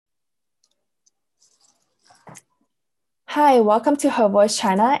Hi, welcome to Her Voice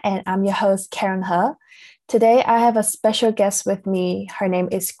China, and I'm your host, Karen He. Today, I have a special guest with me. Her name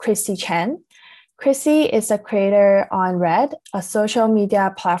is Chrissy Chen. Chrissy is a creator on Red, a social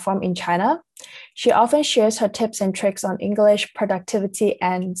media platform in China. She often shares her tips and tricks on English, productivity,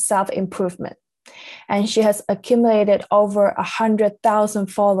 and self improvement. And she has accumulated over 100,000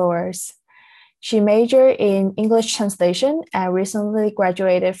 followers. She majored in English translation and recently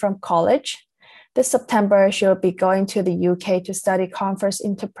graduated from college. This September, she'll be going to the UK to study conference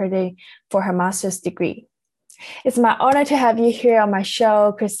interpreting for her master's degree. It's my honor to have you here on my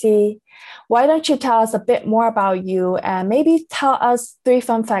show, Chrissy. Why don't you tell us a bit more about you and maybe tell us three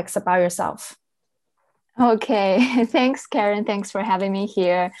fun facts about yourself? Okay, thanks, Karen. Thanks for having me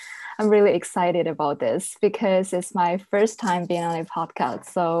here. I'm really excited about this because it's my first time being on a podcast,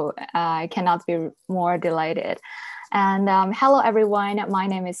 so I cannot be more delighted. And hello, everyone. My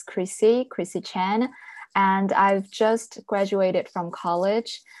name is Chrissy Chen, and I've just graduated from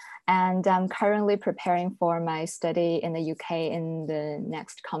college, and I'm currently preparing for my study in the UK in the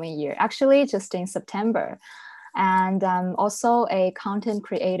next coming year, actually, just in September. And I'm also a content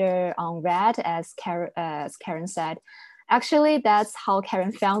creator on Red, as Karen said. Actually, that's how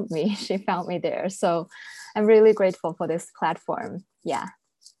Karen found me. She found me there. So I'm really grateful for this platform. Yeah.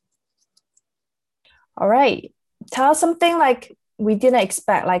 All right. Tell us something like we didn't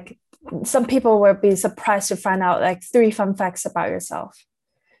expect. Like some people will be surprised to find out like three fun facts about yourself.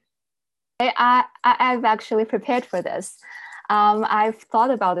 I've actually prepared for this. I've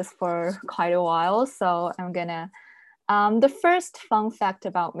thought about this for quite a while. So I'm going to. The first fun fact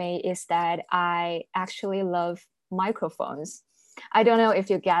about me is that I actually love microphones. I don't know if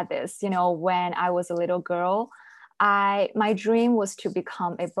you get this. You know, when I was a little girl, my dream was to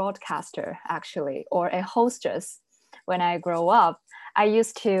become a broadcaster, actually, or a hostess. When I grow up, I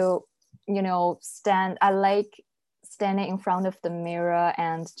used to, stand. I like standing in front of the mirror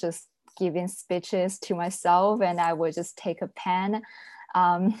and just giving speeches to myself, and I would just take a pen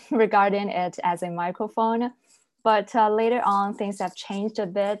regarding it as a microphone. But later on, things have changed a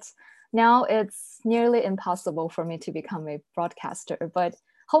bit. Now it's nearly impossible for me to become a broadcaster, but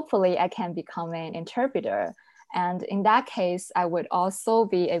hopefully I can become an interpreter. And in that case, I would also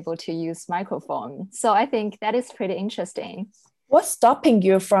be able to use microphone. So I think that is pretty interesting. What's stopping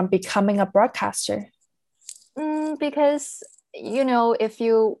you from becoming a broadcaster? Because, if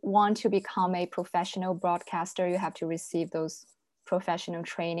you want to become a professional broadcaster, you have to receive those professional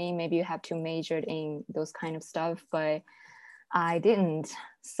training. Maybe you have to major in those kind of stuff, but I didn't.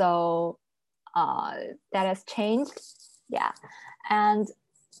 So uh, that has changed. Yeah. And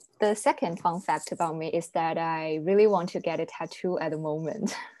the second fun fact about me is that I really want to get a tattoo at the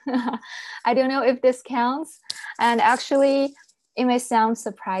moment. I don't know if this counts. And actually, it may sound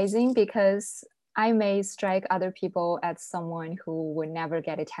surprising because I may strike other people as someone who would never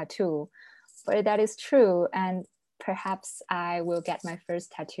get a tattoo, but that is true. And perhaps I will get my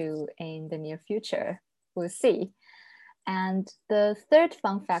first tattoo in the near future. We'll see. And the third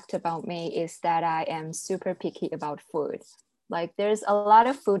fun fact about me is that I am super picky about food. Like there's a lot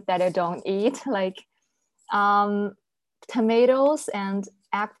of food that I don't eat, like um, tomatoes and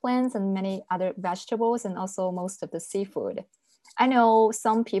eggplants and many other vegetables, and also most of the seafood. I know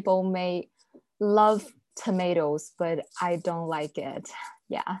some people may love tomatoes, but I don't like it.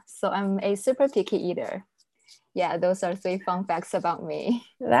 Yeah, so I'm a super picky eater. Yeah, those are three fun facts about me.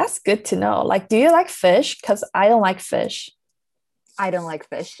 That's good to know. Like, do you like fish? Because I don't like fish. I don't like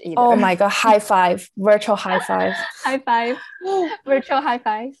fish Oh either. my God, high five, virtual high five. High five, virtual high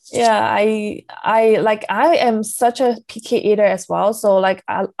five. Yeah, I am such a picky eater as well. So like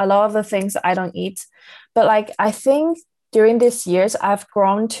a lot of the things I don't eat. But like I think during these years I've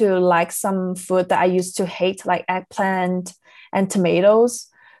grown to like some food that I used to hate, like eggplant and tomatoes.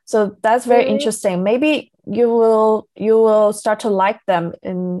 So that's very Really? interesting. Maybe you will start to like them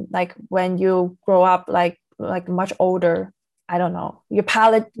in like when you grow up like much older. I don't know. Your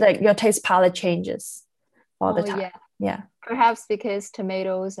palate, like your taste palette changes all the Oh, time. yeah. Yeah. Perhaps because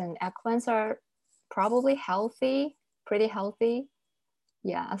tomatoes and eggplants are probably healthy, pretty healthy.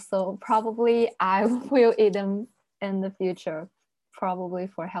 Yeah, so probably I will eat them in the future, probably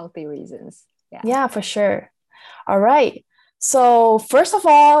for healthy reasons. Yeah. Yeah, for sure. All right. So first of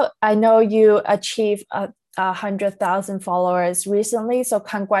all, I know you achieved 100,000 followers recently. So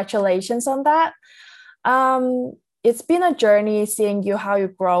congratulations on that. It's been a journey seeing you how you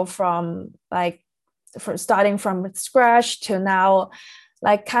grow from like from starting from scratch to now,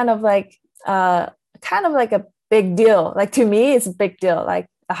 like uh kind of like a big deal. Like to me, it's a big deal, like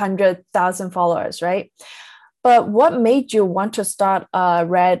 100,000 followers, right? But what made you want to start a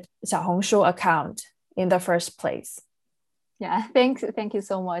Red Xiaohongshu account in the first place? Yeah, thank you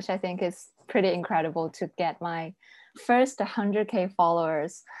so much. I think it's pretty incredible to get my first 100K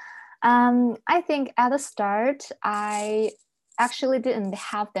followers. I think at the start, I actually didn't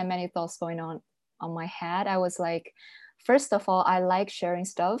have that many thoughts going on my head. I was like, first of all, I like sharing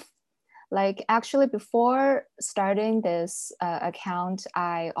stuff. Like actually, before starting this account,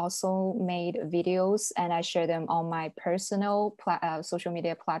 I also made videos and I share them on my personal social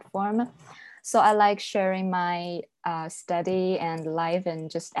media platform. So I like sharing my study and life and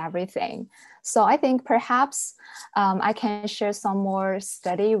just everything. So I think perhaps I can share some more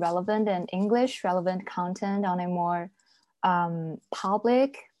study relevant and English relevant content on a more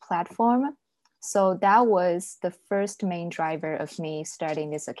public platform. So that was the first main driver of me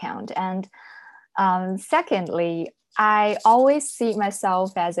starting this account. And secondly, I always see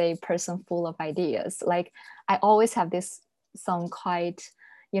myself as a person full of ideas. Like I always have this some quite,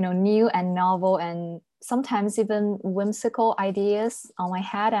 new and novel and sometimes even whimsical ideas on my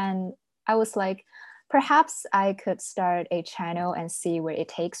head. And I was like, perhaps I could start a channel and see where it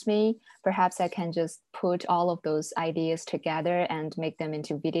takes me. Perhaps I can just put all of those ideas together and make them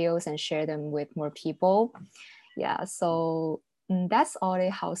into videos and share them with more people. Yeah, so that's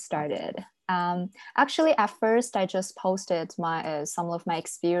already how it started. Actually, at first, I just posted my some of my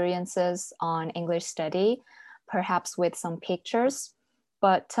experiences on English study, perhaps with some pictures.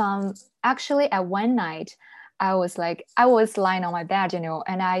 But actually, at one night, I was lying on my bed,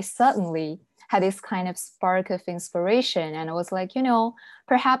 and I suddenly had this kind of spark of inspiration, and I was like,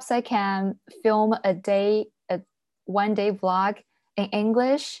 perhaps I can film a 1 day vlog in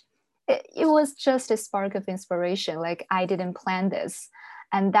English. It was just a spark of inspiration. Like I didn't plan this.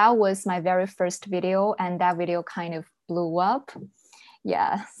 And that was my very first video. And that video kind of blew up.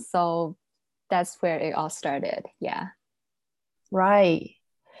 Yeah. So that's where it all started. Yeah. Right.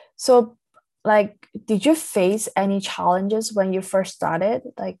 So, like, did you face any challenges when you first started?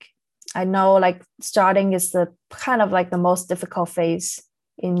 Like, I know, like, starting is the kind of like the most difficult phase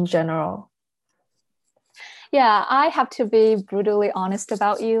in general. Yeah, I have to be brutally honest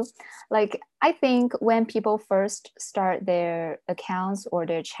about you. Like, I think when people first start their accounts or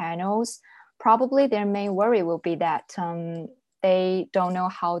their channels, probably their main worry will be that they don't know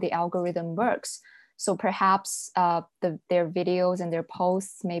how the algorithm works. So perhaps their videos and their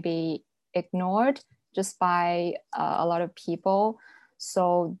posts may be ignored just by a lot of people.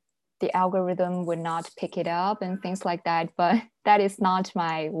 So the algorithm would not pick it up and things like that. But that is not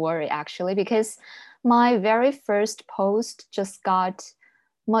my worry, actually, because my very first post just got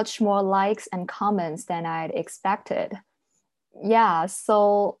much more likes and comments than I'd expected. Yeah,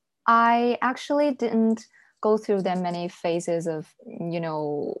 so I actually didn't go through that many phases of,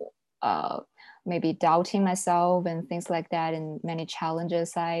 uh, maybe doubting myself and things like that, and many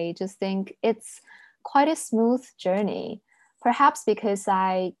challenges. I just think it's quite a smooth journey, perhaps because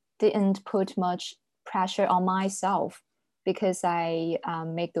I didn't put much pressure on myself because I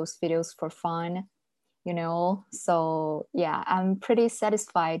make those videos for fun, so yeah, I'm pretty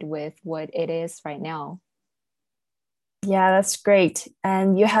satisfied with what it is right now. Yeah, that's great.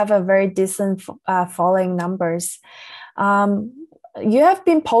 And you have a very decent following numbers. Um, you have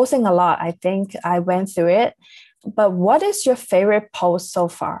been posting a lot. I think I went through it. But what is your favorite post so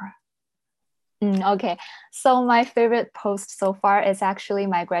far? Okay, so my favorite post so far is actually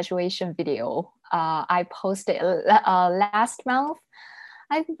my graduation video. I posted last month.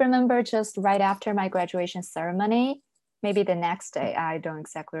 I remember just right after my graduation ceremony, maybe the next day. I don't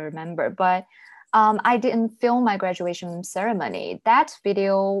exactly remember, but I didn't film my graduation ceremony. That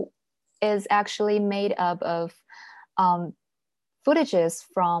video is actually made up of um, footages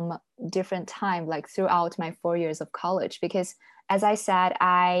from different time, like throughout my 4 years of college. Because as I said,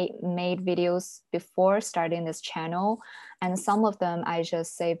 I made videos before starting this channel, and some of them I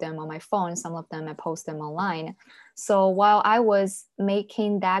just save them on my phone, some of them I post them online. So while I was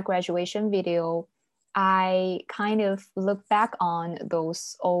making that graduation video, I kind of look back on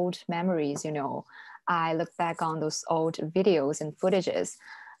those old memories, I look back on those old videos and footages.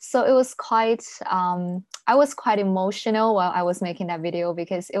 So it was quite I was quite emotional while I was making that video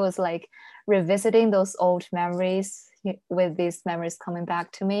because it was like revisiting those old memories with these memories coming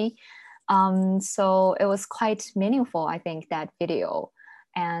back to me. So it was quite meaningful, I think, that video.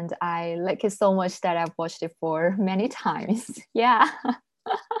 And I like it so much that I've watched it for many times. Yeah.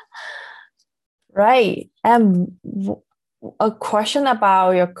 Right. And a question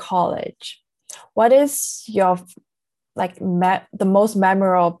about your college. What is your the most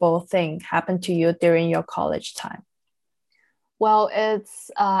memorable thing happened to you during your college time? Well, it's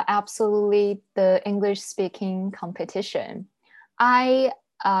absolutely the English speaking competition. I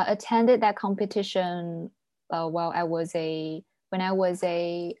attended that competition while I was a when I was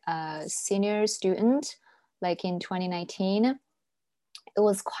a senior student, like in 2019. It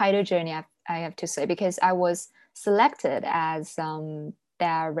was quite a journey, I have to say, because I was selected as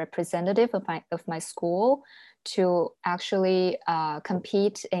their representative of my school to actually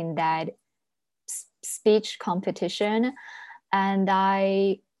compete in that speech competition. And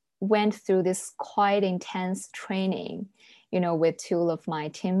I went through this quite intense training, with two of my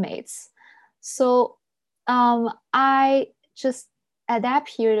teammates. So I just, at that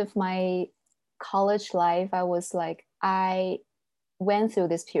period of my college life, I was like, I went through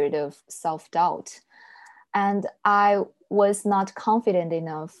this period of self-doubt, and I was not confident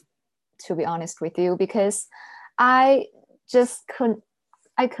enough, to be honest with you, because I just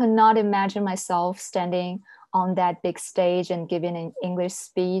I could not imagine myself standing on that big stage and giving an English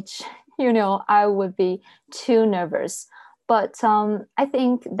speech. I would be too nervous. But I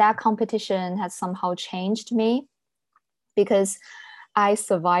think that competition has somehow changed me, because I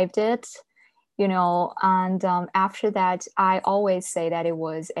survived it, and after that, I always say that it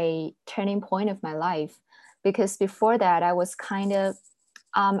was a turning point of my life, because before that, I was kind of,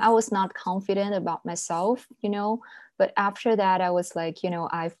 I was not confident about myself, but after that, I was like,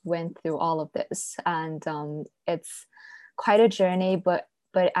 I've went through all of this, and it's quite a journey, but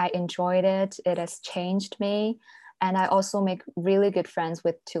I enjoyed it. It has changed me. And I also make really good friends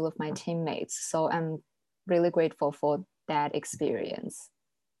with two of my teammates. So I'm really grateful for that experience.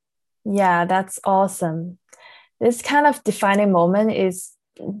 Yeah, that's awesome. This kind of defining moment is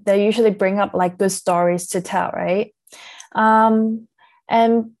they usually bring up like good stories to tell, right? And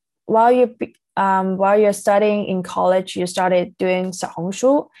while you're studying in college, you started doing 小红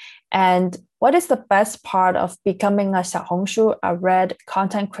书. And what is the best part of becoming a 小红书, a red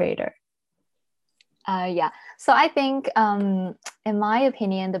content creator? Yeah. So I think, in my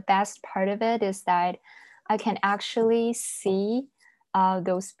opinion, the best part of it is that I can actually see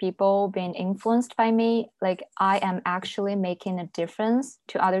those people being influenced by me. Like, I am actually making a difference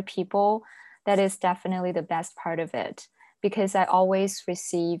to other people. That is definitely the best part of it, because I always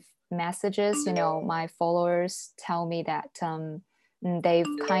receive messages. My followers tell me that they've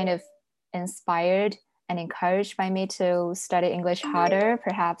kind of inspired and encouraged by me to study English harder,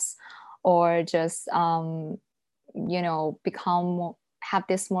 perhaps, or just become, have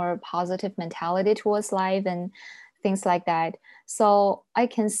this more positive mentality towards life and things like that. So I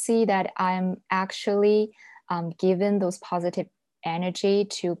can see that I'm actually giving those positive energy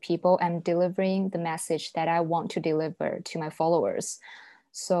to people and delivering the message that I want to deliver to my followers.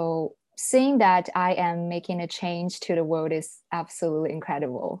 So seeing that I am making a change to the world is absolutely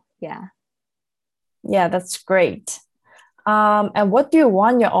incredible. Yeah. Yeah, that's great. And what do you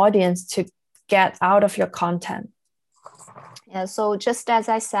want your audience to get out of your content? Yeah, so just as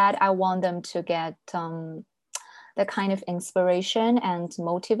I said, I want them to get the kind of inspiration and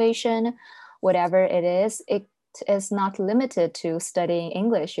motivation, whatever it is. It is not limited to studying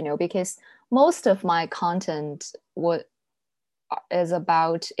English, because most of my content is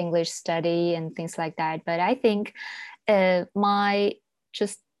about English study and things like that. But I think my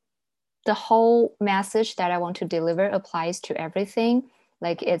just the whole message that I want to deliver applies to everything.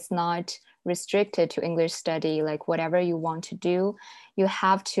 Like, it's not restricted to English study. Like, whatever you want to do, you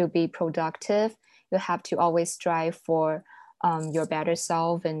have to be productive. You have to always strive for your better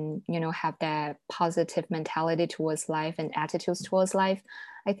self, and have that positive mentality towards life and attitudes towards life.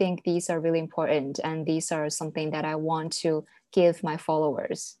 I think these are really important, and these are something that I want to give my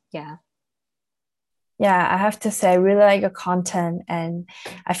followers. Yeah. Yeah, I have to say I really like your content, and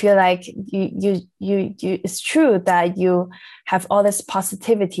I feel like you it's true that you have all this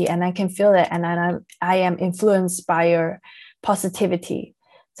positivity, and I can feel it, and I am influenced by your positivity.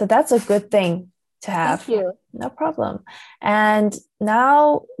 So that's a good thing to have. Thank you. No problem. And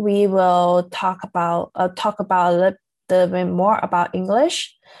now we will talk about a little bit more about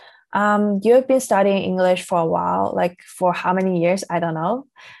English. You've been studying English for a while, like for how many years? I don't know,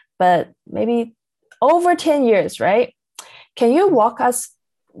 but maybe over 10 years, right? Can you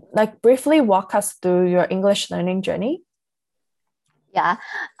briefly walk us through your English learning journey? Yeah.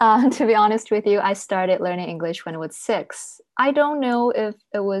 To be honest with you, I started learning English when I was 6. I don't know if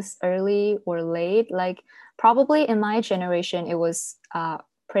it was early or late. Like, probably in my generation, it was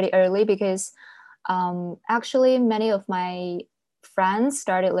pretty early, because actually many of my friends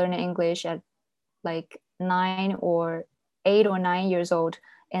started learning English at like 8 or 9 years old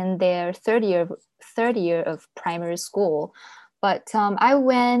in their third year of primary school. But I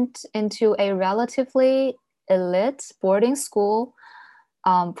went into a relatively elite boarding school,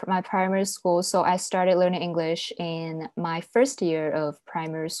 my primary school. So I started learning English in my first year of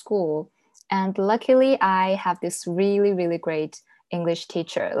primary school. And luckily, I have this really, really great English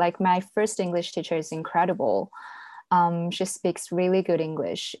teacher. Like my first English teacher is incredible. She speaks really good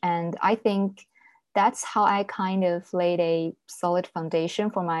English. And I think that's how I kind of laid a solid foundation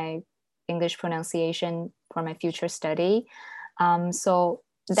for my English pronunciation for my future study. So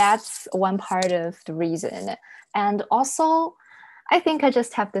that's one part of the reason. And also, I think I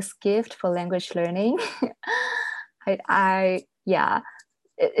just have this gift for language learning. Yeah,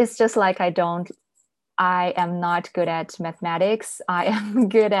 it's just like I am not good at mathematics. I am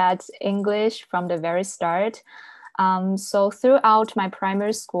good at English from the very start. So throughout my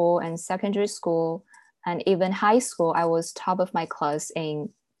primary school and secondary school and even high school, I was top of my class in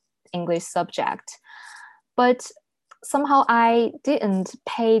English subject. But somehow I didn't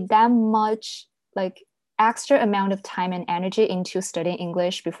pay that much like extra amount of time and energy into studying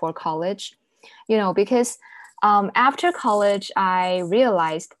English before college, because after college, I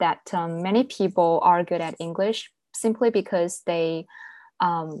realized that many people are good at English simply because they're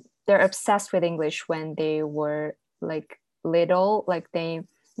obsessed with English when they were like little, like they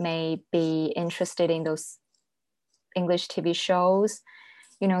may be interested in those English TV shows,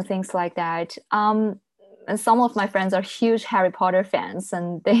 things like that. And some of my friends are huge Harry Potter fans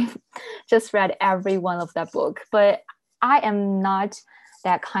and they've just read every one of that book. But I am not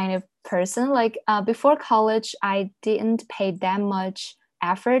that kind of person. Like before college, I didn't pay that much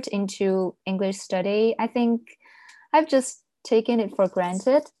effort into English study. I think I've just taken it for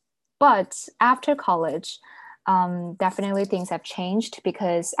granted. But after college, definitely things have changed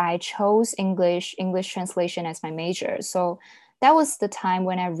because I chose English translation as my major. So that was the time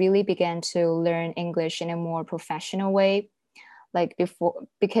when I really began to learn English in a more professional way. Like before,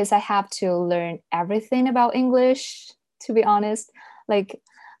 because I have to learn everything about English, to be honest. Like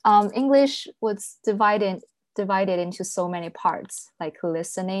English was divided into so many parts, like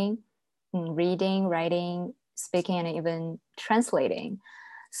listening, reading, writing, speaking, and even translating.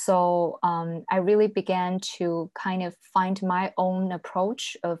 So I really began to kind of find my own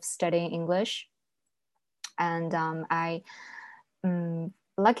approach of studying English. And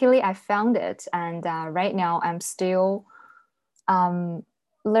luckily I found it. And right now I'm still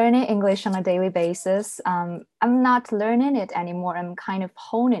learning English on a daily basis. I'm not learning it anymore. I'm kind of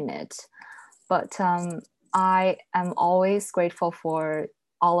honing it. But I am always grateful for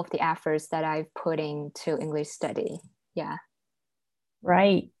all of the efforts that I've put into English study. Yeah.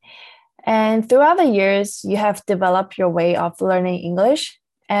 Right. And throughout the years, you have developed your way of learning English.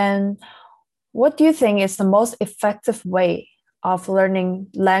 And what do you think is the most effective way of learning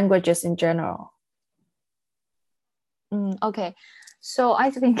languages in general? Okay. So I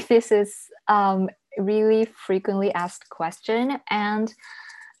think this is really frequently asked question. And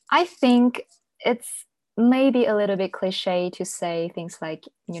I think it's maybe a little bit cliche to say things like,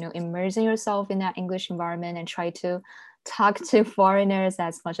 immersing yourself in that English environment and try to talk to foreigners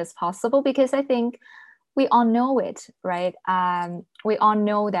as much as possible, because I think we all know it, right? We all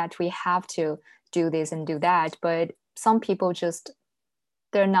know that we have to do this and do that, but some people just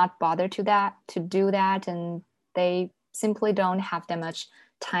they're not bothered to do that, and they simply don't have that much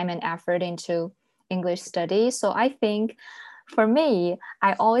time and effort into English study. So I think for me,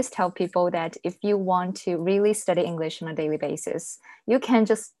 I always tell people that if you want to really study English on a daily basis, you can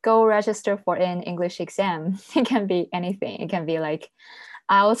just go register for an English exam. It can be anything. It can be like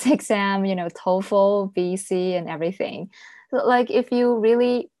IELTS exam, TOEFL, BC, and everything. So like if you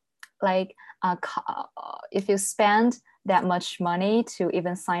really like, if you spend that much money to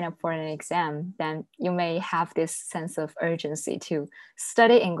even sign up for an exam, then you may have this sense of urgency to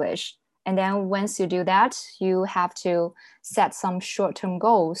study English. And then once you do that, you have to set some short-term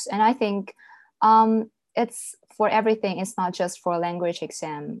goals. And I think it's for everything. It's not just for language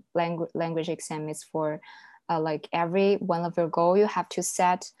exam. Language exam is for like every one of your goal. You have to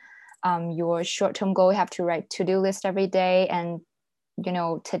set your short-term goal. You have to write to-do list every day. And,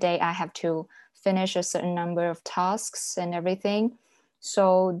 today I have to finish a certain number of tasks and everything.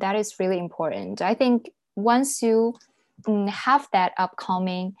 So that is really important. I think once you have that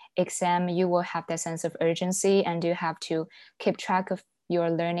upcoming exam, you will have that sense of urgency, and you have to keep track of your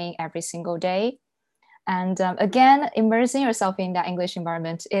learning every single day. And again, immersing yourself in that English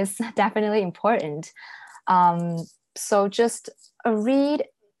environment is definitely important. So just read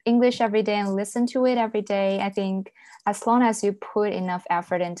English every day and listen to it every day. I think as long as you put enough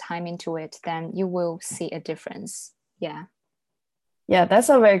effort and time into it, then you will see a difference. Yeah. Yeah, that's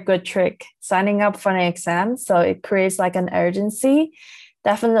a very good trick. Signing up for an exam, so it creates like an urgency.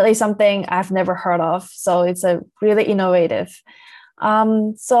 Definitely something I've never heard of. So it's a really innovative.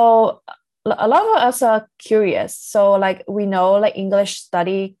 So a lot of us are curious. So like we know like English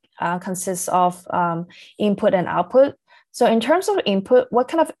study consists of input and output. So in terms of input, what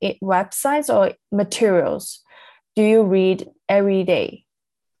kind of websites or materials do you read every day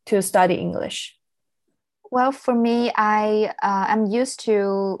to study English? Well, for me, I'm used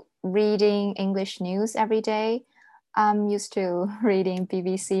to reading English news every day. I'm used to reading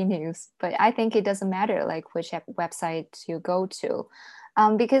BBC News, but I think it doesn't matter like which website you go to.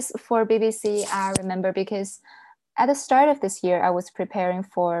 Because for BBC, I remember because at the start of this year, I was preparing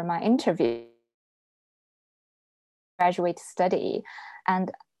for my interview, graduate study,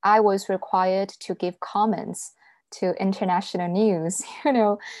 and I was required to give comments to international news.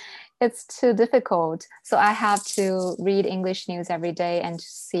 It's too difficult. So I have to read English news every day and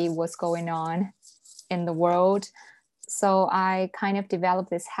see what's going on in the world. So I kind of developed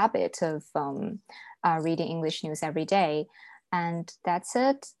this habit of reading English news every day. And that's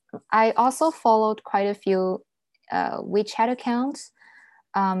it. I also followed quite a few WeChat accounts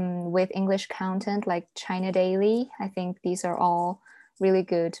with English content like China Daily. I think these are all really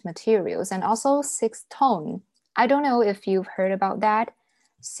good materials. And also Sixth Tone. I don't know if you've heard about that.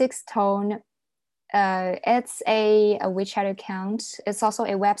 Sixth Tone, it's a WeChat account. It's also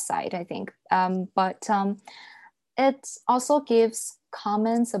a website, I think. But it also gives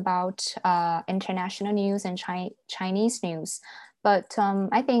comments about international news and Chinese news. But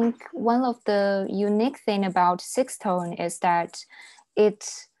I think one of the unique thing about Sixth Tone is that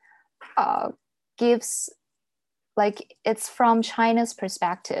it gives, like, it's from China's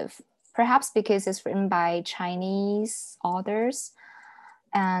perspective, perhaps because it's written by Chinese authors.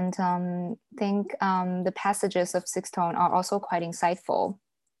 And I think the passages of Sixth Tone are also quite insightful.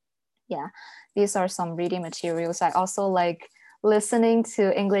 Yeah, these are some reading materials. I also like listening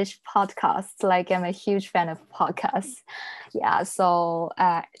to English podcasts. Like, I'm a huge fan of podcasts. Yeah, so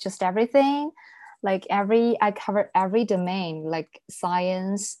just everything, like I cover every domain, like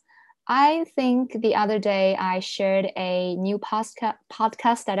science. I think the other day I shared a new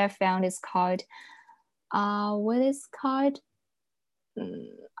podcast that I found. Is called what is called?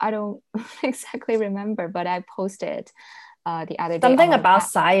 I don't exactly remember, but I posted the other day on Something my about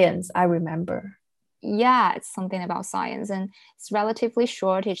science, I remember. Yeah, it's something about science, and it's relatively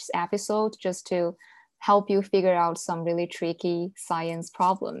short each episode, just to help you figure out some really tricky science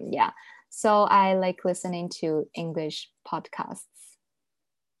problem. Yeah, so I like listening to English podcasts.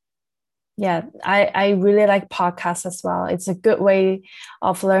 Yeah, I really like podcasts as well. It's a good way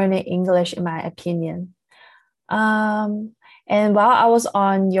of learning English, in my opinion. And while I was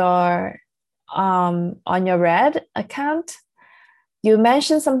on your Red account, you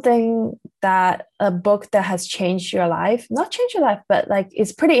mentioned something, that a book that has changed your life, not changed your life, but like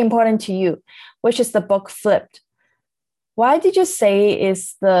it's pretty important to you, which is the book Flipped. Why did you say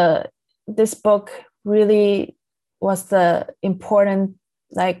this book really was the important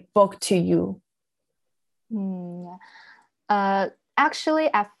like book to you? Yeah.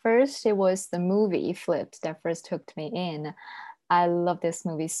 Actually, at first, it was the movie Flipped that first hooked me in. I love this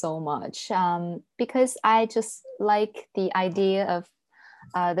movie so much because I just like the idea of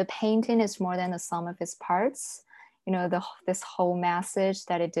the painting is more than the sum of its parts. This whole message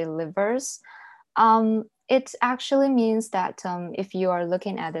that it delivers. It actually means that if you are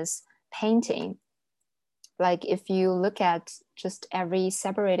looking at this painting, like if you look at just every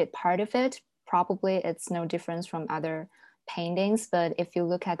separated part of it, probably it's no difference from other paintings. But if you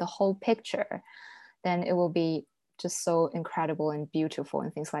look at the whole picture, then it will be just so incredible and beautiful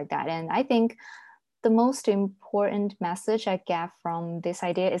and things like that. And I think the most important message I get from this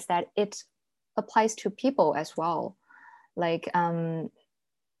idea is that it applies to people as well. Like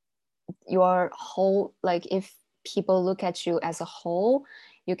your whole, like if people look at you as a whole,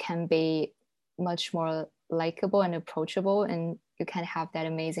 you can be much more likable and approachable, and you can have that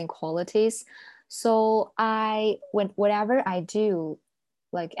amazing qualities. So whatever I do,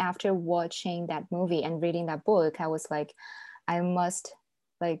 like after watching that movie and reading that book, I was like, I must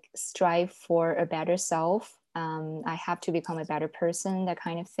like strive for a better self. I have to become a better person, that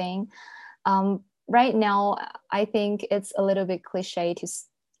kind of thing. Right now, I think it's a little bit cliche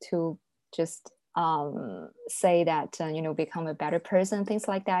to just say that become a better person, things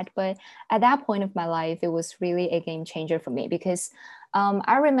like that. But at that point of my life, it was really a game changer for me because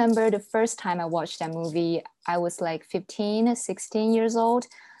I remember the first time I watched that movie, I was like 15, 16 years old,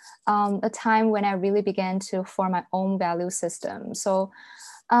 a time when I really began to form my own value system. So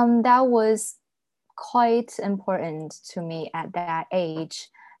that was quite important to me at that age.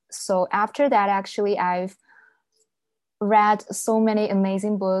 So after that, actually, I've read so many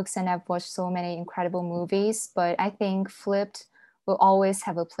amazing books and I've watched so many incredible movies, but I think Flipped will always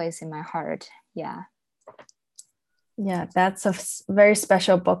have a place in my heart. Yeah. Yeah, that's a very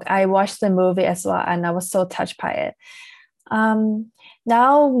special book. I watched the movie as well, and I was so touched by it. Um,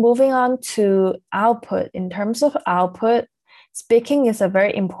 Now moving on to output. In terms of output, speaking is a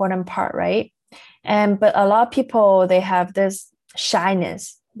very important part, right? And but a lot of people they have this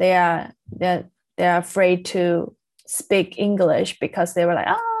shyness. They're afraid to speak English because they were like,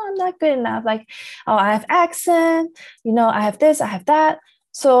 oh, I'm not good enough. Like, oh, I have accent, I have this, I have that.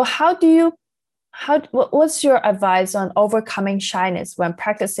 So what's your advice on overcoming shyness when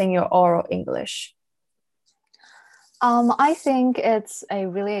practicing your oral English? I think it's a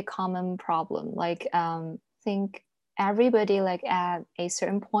really common problem. Like, think everybody like at a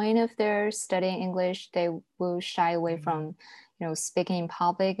certain point of their studying English, they will shy away from, speaking in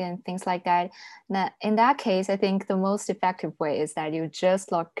public and things like that. Now, in that case, I think the most effective way is that you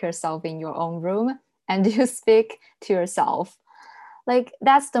just lock yourself in your own room and you speak to yourself. Like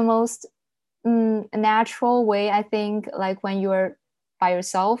that's the most natural way, I think. Like when you're by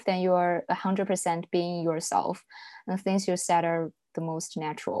yourself, then you're 100% being yourself, and things you said are the most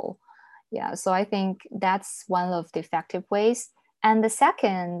natural. Yeah, so I think that's one of the effective ways. And the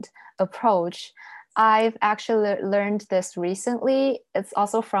second approach, I've actually learned this recently. It's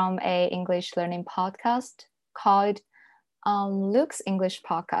also from a English learning podcast called Luke's English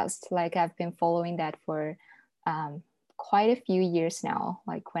Podcast. Like I've been following that for quite a few years now,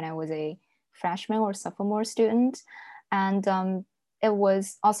 like when I was a freshman or sophomore student. And it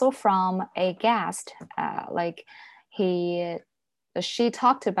was also from a guest, like he she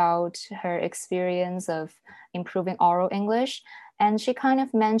talked about her experience of improving oral English, and she kind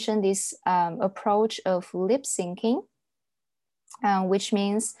of mentioned this approach of lip syncing, which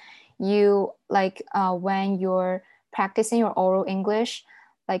means you like when you're practicing your oral English,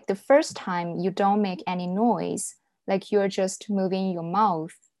 like the first time you don't make any noise, like you're just moving your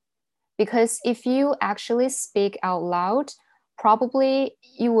mouth. Because if you actually speak out loud, probably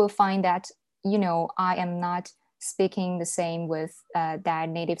you will find that, I am not speaking the same with that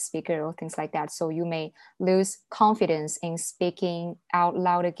native speaker or things like that. So you may lose confidence in speaking out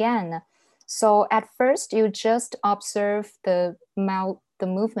loud again. So at first, you just observe the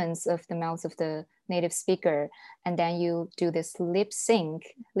movements of the mouth of the native speaker, and then you do this lip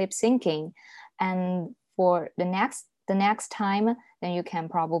syncing, and for the next time, then you can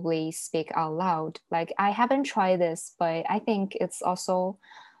probably speak out loud. Like I haven't tried this, but I think it's also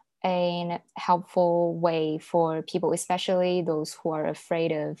a helpful way for people, especially those who are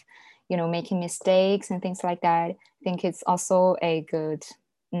afraid of, making mistakes and things like that. I think it's also a good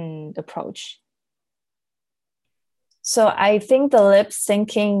approach. So I think the lip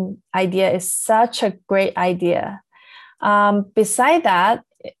syncing idea is such a great idea. Beside that,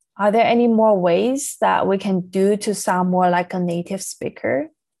 are there any more ways that we can do to sound more like a native speaker?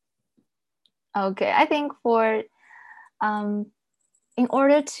 Okay, I think um, in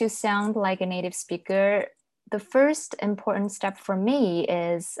order to sound like a native speaker, the first important step for me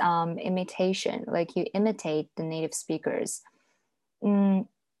is imitation. Like you imitate the native speakers.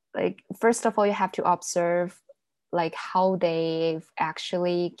 Like first of all, you have to observe like how they've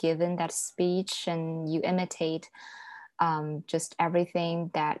actually given that speech, and you imitate just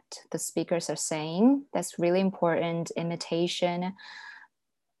everything that the speakers are saying. That's really important, imitation.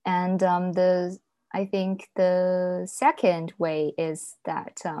 And I think the second way is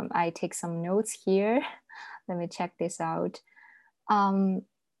that I take some notes here. Let me check this out. Um,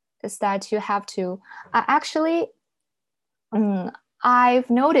 is that you have to actually, I've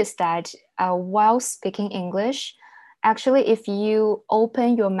noticed that while speaking English, actually, if you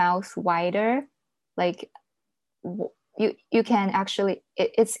open your mouth wider, like you can actually,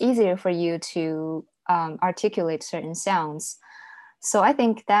 it's easier for you to articulate certain sounds. So I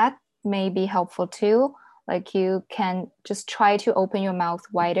think that may be helpful too. Like you can just try to open your mouth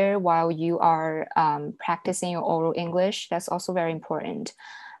wider while you are practicing your oral English. That's also very important.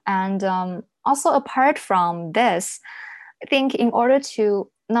 And also, apart from this, I think in order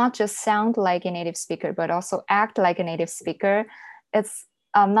to not just sound like a native speaker, but also act like a native speaker, it's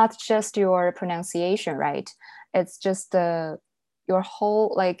not just your pronunciation, right? It's just your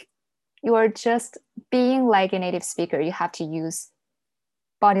whole, like, you are just being like a native speaker. You have to use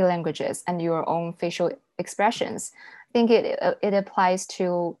body languages and your own facial expressions. I think it applies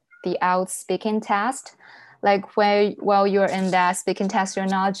to the out speaking test. Like while you're in that speaking test, you're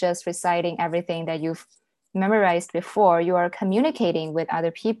not just reciting everything that you've memorized before, you are communicating with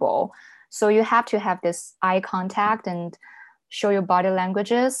other people. So you have to have this eye contact and show your body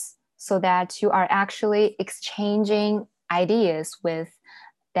languages so that you are actually exchanging ideas with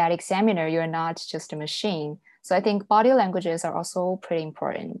that examiner. You're not just a machine. So I think body languages are also pretty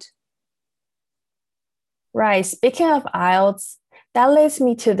important. Right. Speaking of IELTS, that leads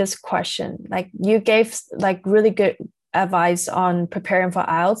me to this question. Like you gave like really good advice on preparing for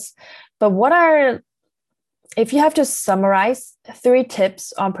IELTS, but what are, if you have to summarize three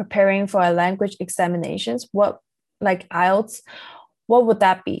tips on preparing for a language examinations, what like IELTS, what would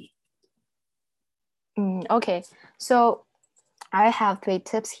that be? Okay, so I have three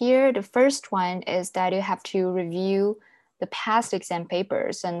tips here. The first one is that you have to review the past exam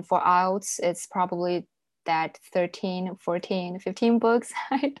papers. And for IELTS, it's probably that 13, 14, 15 books.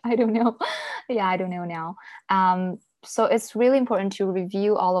 I don't know. Yeah, I don't know now. So it's really important to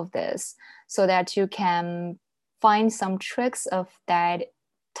review all of this so that you can find some tricks of that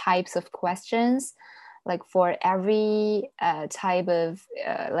types of questions. Like for every type of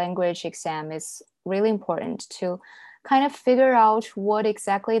language exam, it's really important to kind of figure out what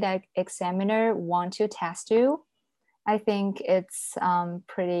exactly that examiner want to test you. I think it's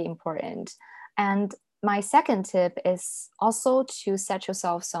pretty important. And my second tip is also to set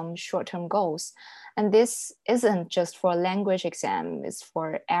yourself some short-term goals. And this isn't just for language exam, it's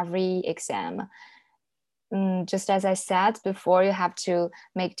for every exam. Just as I said before, you have to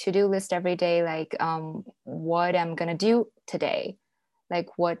make to-do list every day, like what I'm gonna do today, like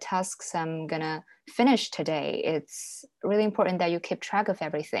what tasks I'm gonna finish today. It's really important that you keep track of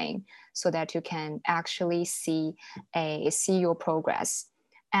everything so that you can actually see your progress.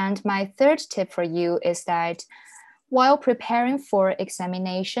 And my third tip for you is that while preparing for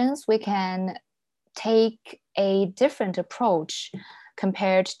examinations, we can take a different approach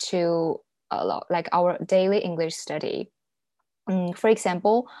compared to like our daily English study. For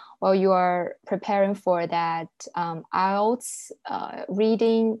example, while you are preparing for that IELTS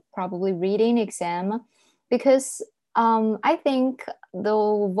probably reading exam, because I think the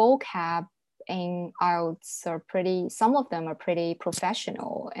vocab in IELTS are some of them are pretty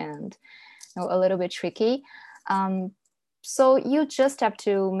professional and a little bit tricky. So you just have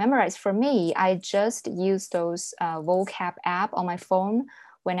to memorize. For me, I just use those vocab app on my phone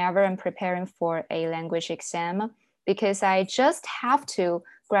whenever I'm preparing for a language exam, because I just have to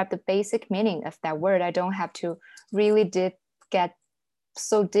grab the basic meaning of that word. I don't have to really get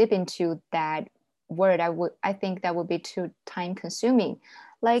so deep into that word. I think that would be too time consuming.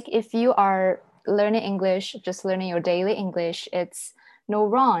 Like if you are learning English, just learning your daily English, it's no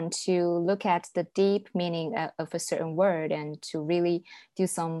wrong to look at the deep meaning of a certain word and to really do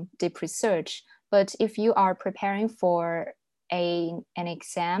some deep research. But if you are preparing for an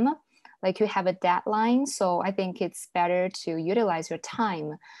exam, like you have a deadline, so I think it's better to utilize your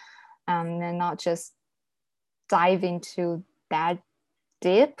time and not just dive into that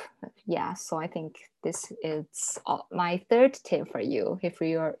deep. Yeah, so I think this is my third tip for you if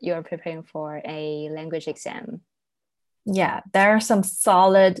you're preparing for a language exam. Yeah, there are some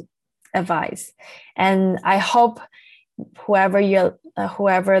solid advice. And I hope whoever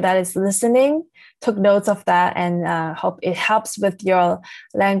that is listening took notes of that and hope it helps with your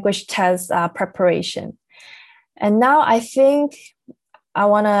language test preparation. And now I think I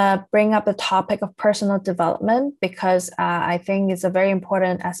want to bring up the topic of personal development because I think it's a very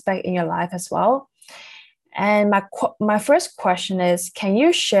important aspect in your life as well. And my first question is, can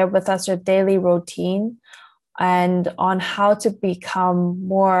you share with us your daily routine and on how to become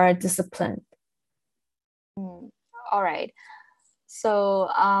more disciplined? All right. So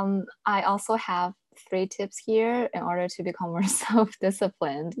I also have three tips here in order to become more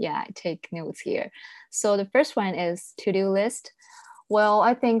self-disciplined. Yeah, I take notes here. So the first one is to-do list. Well,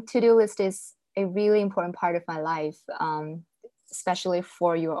 I think to-do list is a really important part of my life, especially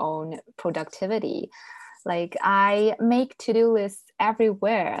for your own productivity. Like I make to-do lists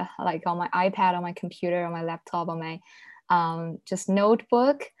everywhere, like on my iPad, on my computer, on my laptop, on my just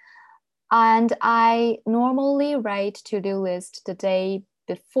notebook. And I normally write to-do list the day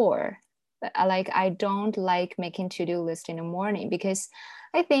before. Like I don't like making to-do list in the morning because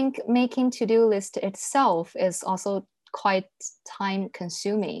I think making to-do list itself is also quite time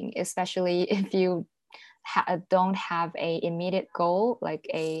consuming, especially if you don't have a immediate goal like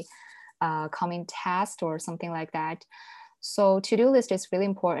a coming task or something like that. So to-do list is really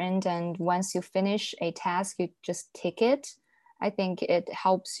important, and once you finish a task, you just tick it. I think it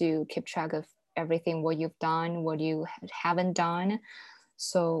helps you keep track of everything, what you've done, what you haven't done.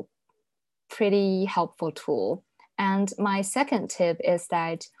 So pretty helpful tool. And my second tip is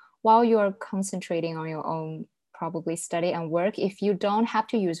that while you're concentrating on your own probably study and work, if you don't have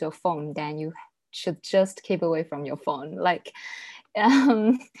to use your phone, then you should just keep away from your phone. Like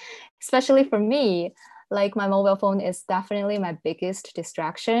um, especially for me, like my mobile phone is definitely my biggest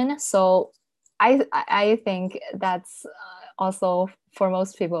distraction. So I think that's also for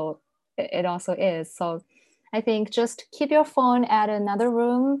most people it also is. So I think just keep your phone at another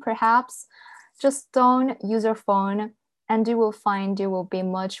room, perhaps. Just don't use your phone, and you will find you will be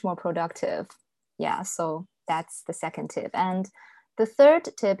much more productive. Yeah, so that's the second tip. And the third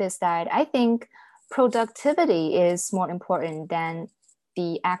tip is that I think productivity is more important than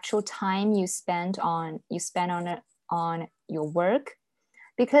the actual time you spend on your work,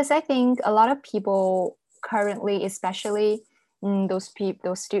 because I think a lot of people currently, especially those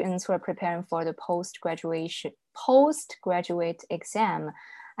students who are preparing for the postgraduate exam,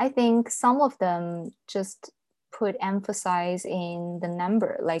 I think some of them just put emphasis in the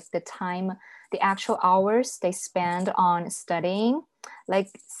number, like the time, the actual hours they spend on studying. Like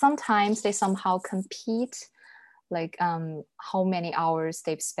sometimes they somehow compete, like how many hours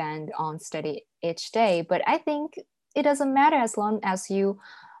they've spent on study each day. But I think it doesn't matter as long as you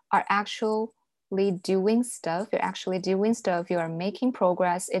are actually doing stuff, you are making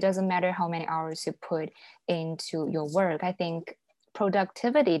progress. It doesn't matter how many hours you put into your work. I think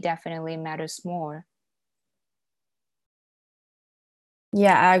productivity definitely matters more.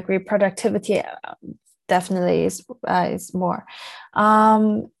 Yeah, I agree. Productivity definitely is more.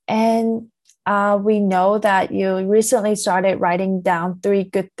 And we know that you recently started writing down 3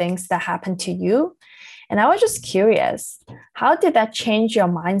 good things that happened to you. And I was just curious, how did that change your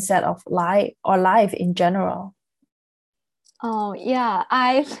mindset of life in general? Oh, yeah,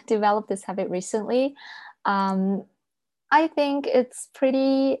 I've developed this habit recently. Um, I think it's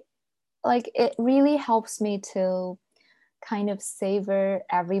pretty, like, it really helps me to kind of savor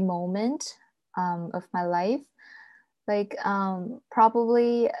every moment of my life. Like,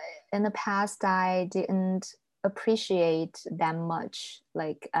 probably in the past, I didn't appreciate that much.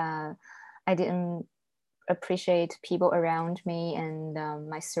 Like, I didn't appreciate people around me and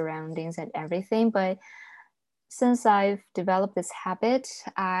my surroundings and everything. But since I've developed this habit,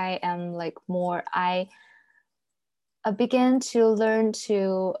 I am like more, I began to learn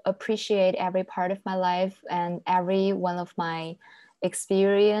to appreciate every part of my life and every one of my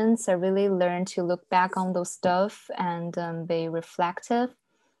experience. I really learned to look back on those stuff and be reflective.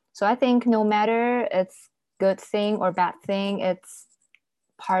 So I think no matter it's good thing or bad thing, it's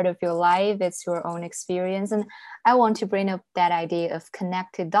part of your life, it's your own experience. And I want to bring up that idea of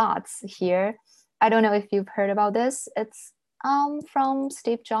connected dots here. I don't know if you've heard about this. It's from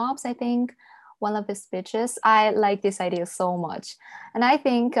Steve Jobs, I think, one of his speeches. I like this idea so much. And I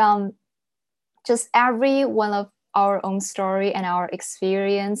think just every one of our own story and our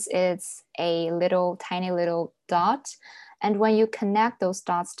experience is a little tiny little dot. And when you connect those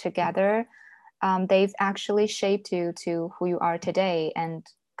dots together, they've actually shaped you to who you are today and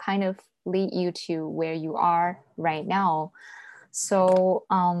kind of lead you to where you are right now. So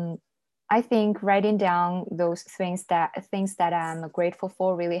I think writing down those things that I'm grateful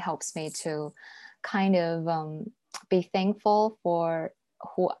for really helps me to kind of be thankful for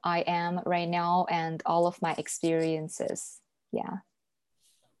who I am right now and all of my experiences. Yeah.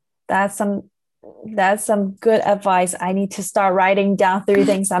 That's some that's some good advice. I need to start writing down 3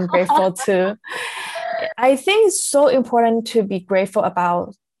 things I'm grateful to. I think it's so important to be grateful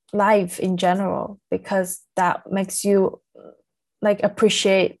about life in general because that makes you like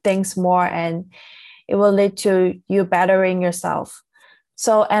appreciate things more and it will lead to you bettering yourself.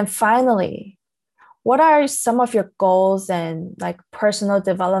 So, and finally, what are some of your goals and like personal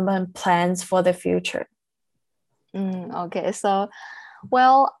development plans for the future? Okay, so,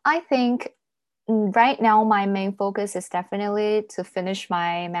 well, I think right now my main focus is definitely to finish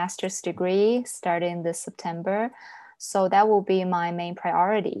my master's degree starting this September. So that will be my main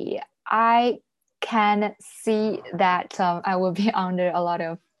priority. I can see that I will be under a lot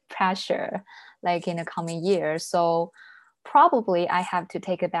of pressure like in the coming year. So probably I have to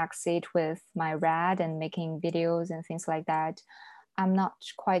take a back seat with my rad and making videos and things like that. I'm not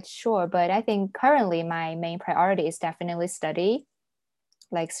quite sure, but I think currently my main priority is definitely study,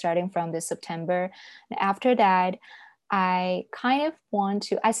 like starting from this September. And after that, I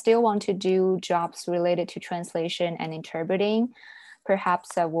still want to do jobs related to translation and interpreting.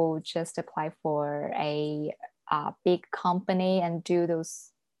 Perhaps I will just apply for a big company and do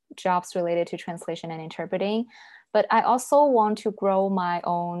those jobs related to translation and interpreting. But I also want to grow my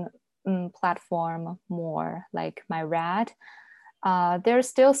own platform more, like my RAD. There's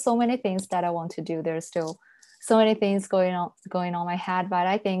still so many things that I want to do. There's still so many things going on my head, but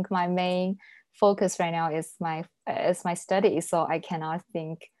I think my main focus right now is my studies, so I cannot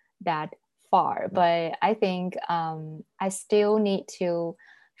think that far. But I think I still need to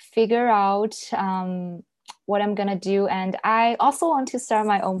figure out what I'm gonna do, and I also want to start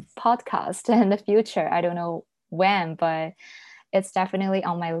my own podcast in the future. I don't know when, but it's definitely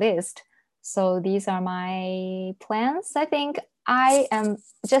on my list. So these are my plans. I think I am,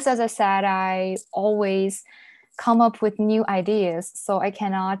 just as I said, I always come up with new ideas. So I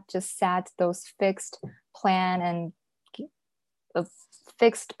cannot just set those fixed plan and a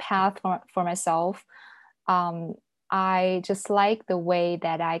fixed path for myself. Um, I just like the way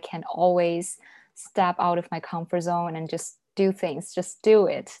that I can always step out of my comfort zone and just do things, just do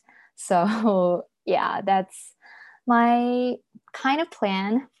it. So yeah, that's my kind of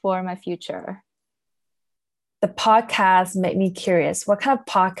plan for my future. The podcast made me curious. What kind of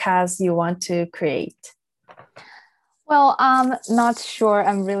podcast you want to create? Well, I'm not sure.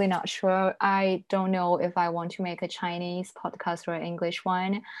 I'm really not sure. I don't know if I want to make a Chinese podcast or an English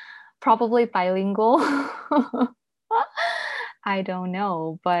one. Probably bilingual. I don't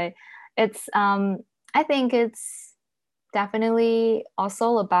know, but it's I think it's definitely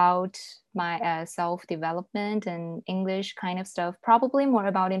also about my self-development and English kind of stuff. Probably more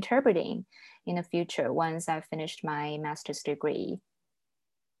about interpreting in the future once I've finished my master's degree.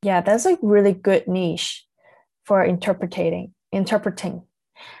 Yeah, that's a really good niche for interpreting.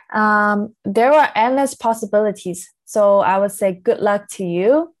 There are endless possibilities. So I would say good luck to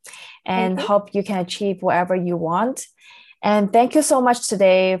you Thank and you. hope you can achieve whatever you want. And thank you so much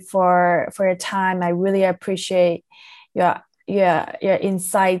today for your time. I really appreciate your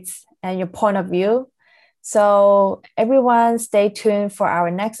insights and your point of view. So everyone stay tuned for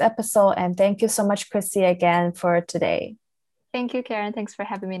our next episode. And thank you so much, Chrissy, again for today. Thank you, Karen. Thanks for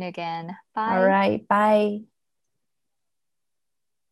having me again. All Bye. right, bye.